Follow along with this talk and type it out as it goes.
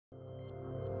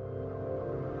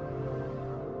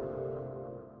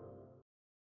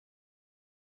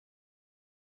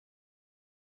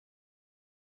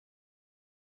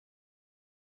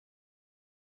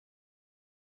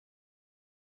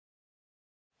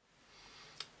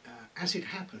as it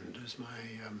happened, as my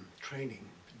training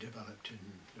developed in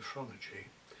nephrology,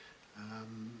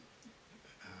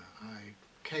 I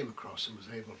came across and was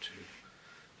able to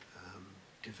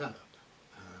develop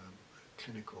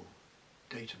clinical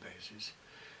databases,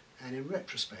 and in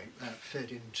retrospect that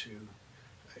fed into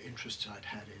interests I'd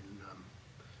had in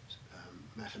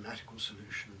mathematical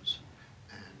solutions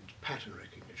and pattern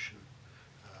recognition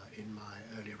in my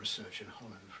earlier research in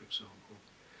Holland, for example.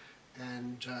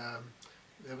 And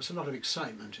there was a lot of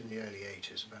excitement in the early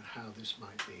 80s about how this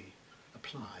might be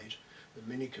applied. The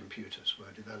mini computers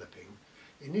were developing.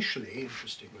 Initially,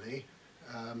 interestingly,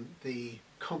 the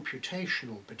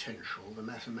computational potential, the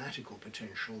mathematical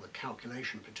potential, the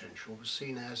calculation potential was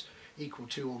seen as equal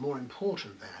to or more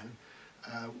important than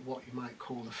what you might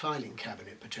call the filing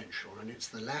cabinet potential, and it's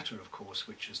the latter, of course,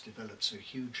 which has developed so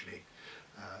hugely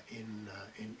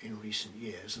in recent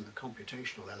years, and the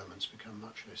computational elements become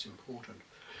much less important.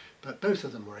 But both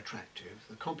of them were attractive.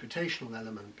 The computational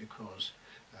element because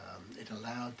it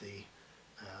allowed the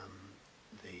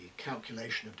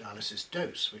calculation of dialysis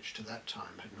dose, which to that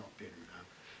time had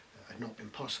not been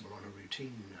possible on a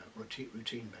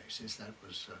routine basis. That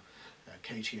was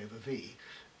KT over V.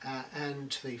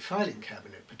 And the filing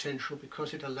cabinet potential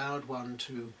because it allowed one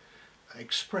to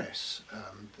express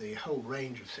the whole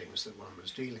range of things that one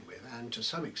was dealing with, and to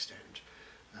some extent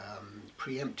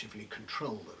preemptively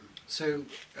control them. So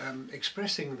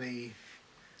expressing the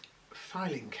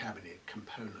filing cabinet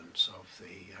components of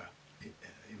the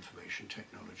information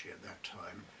technology at that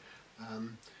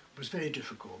time was very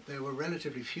difficult. There were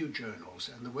relatively few journals,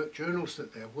 and the journals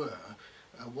that there were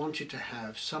wanted to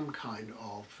have some kind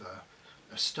of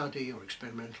a study or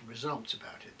experimental results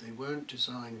about it. They weren't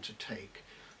designed to take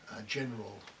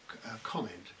general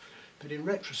comment, but in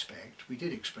retrospect we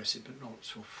did express it, but not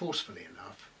so forcefully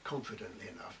enough, confidently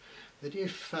enough, that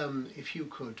if you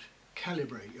could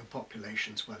calibrate your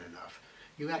populations well enough,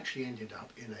 you actually ended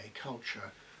up in a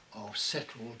culture of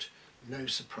settled, no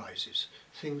surprises.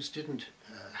 Things didn't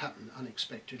happen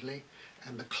unexpectedly,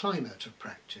 and the climate of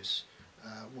practice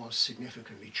was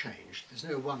significantly changed. There's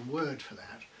no one word for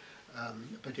that,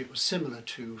 but it was similar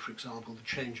to, for example, the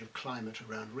change of climate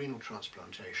around renal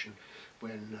transplantation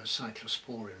when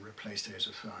cyclosporin replaced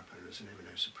azathioprine as an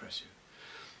immunosuppressive.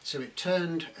 So it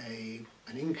turned an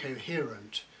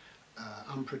incoherent,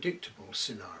 unpredictable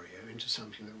scenario into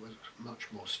something that was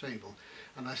much more stable.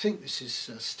 And I think this is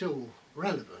still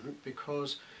relevant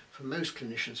because for most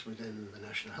clinicians within the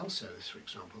National Health Service, for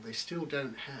example, they still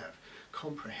don't have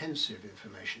comprehensive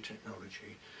information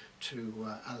technology to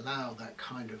allow that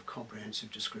kind of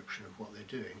comprehensive description of what they're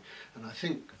doing. And I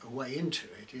think a way into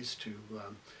it is to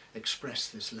express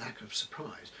this lack of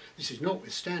surprise. This is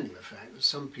notwithstanding the fact that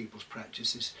some people's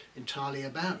practice is entirely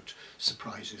about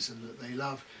surprises, and that they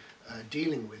love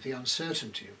dealing with the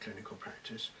uncertainty of clinical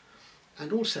practice,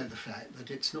 and also the fact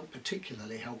that it's not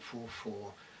particularly helpful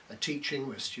for teaching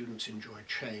where students enjoy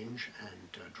change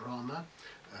and drama,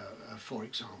 for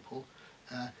example.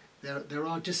 There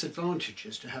are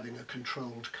disadvantages to having a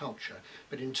controlled culture,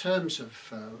 but in terms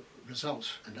of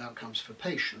results and outcomes for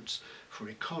patients, for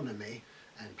economy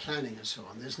and planning and so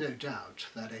on, there's no doubt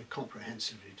that a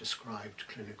comprehensively described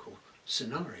clinical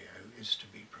scenario is to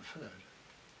be preferred.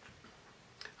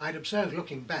 I'd observed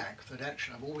looking back that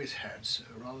actually I've always had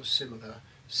a rather similar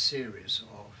series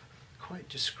of quite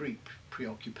discrete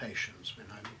preoccupations when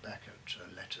I look back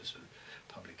at letters and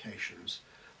publications,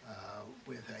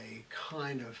 with a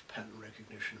kind of pattern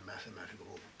recognition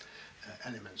mathematical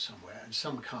element somewhere, and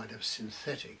some kind of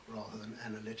synthetic rather than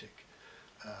analytic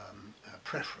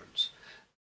preference.